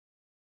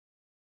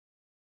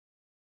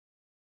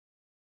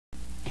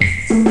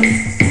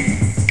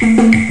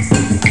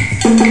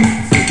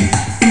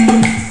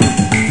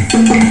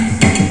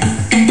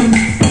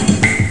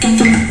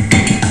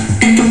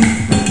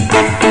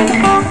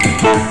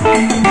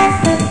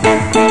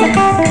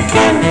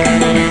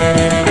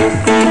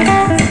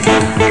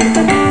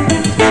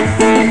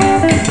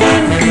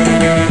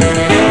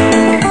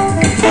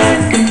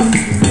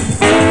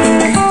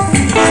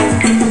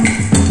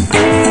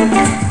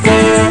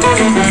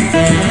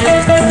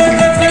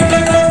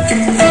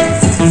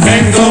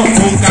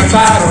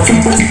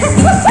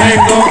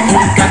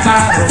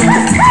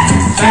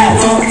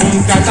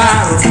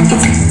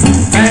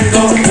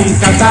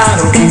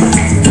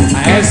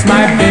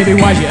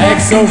Why you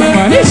act so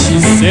funny? She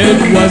said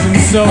it wasn't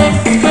so.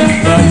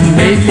 But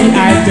lately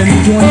I've been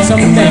doing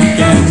some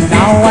thinking.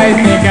 Now I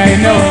think I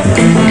know.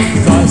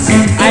 'Cause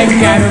I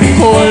got a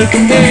cold,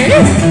 hey,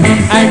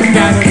 I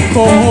got a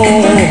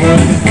cold,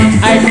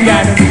 I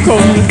got a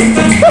cold.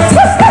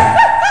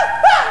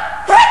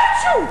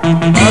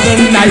 Other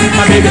night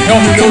my baby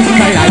held me those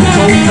night. I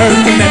told her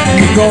to let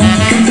me go.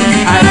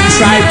 I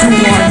tried to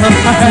warn her.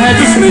 I had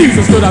to sneeze,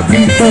 so stood I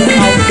blew her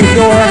out the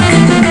door.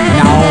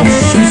 Now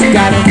she's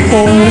got a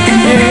cold,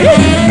 hey,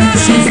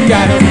 she's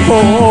got a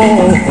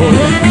cold,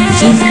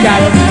 she's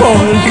got a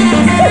cold.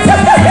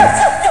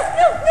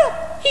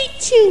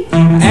 I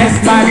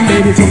asked my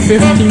baby for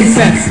 15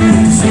 cents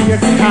to see a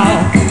cow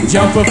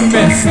jump a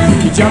fence.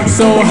 He jumped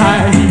so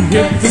high he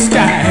hit the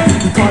sky.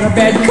 He caught a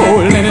bad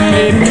cold and it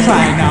made him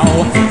cry. Now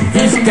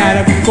he's got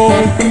a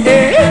cold,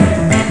 hey,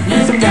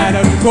 he's got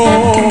a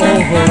cold,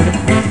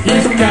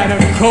 he's got a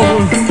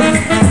cold,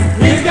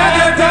 he's got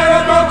a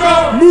terrible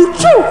cold.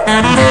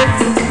 Mucho.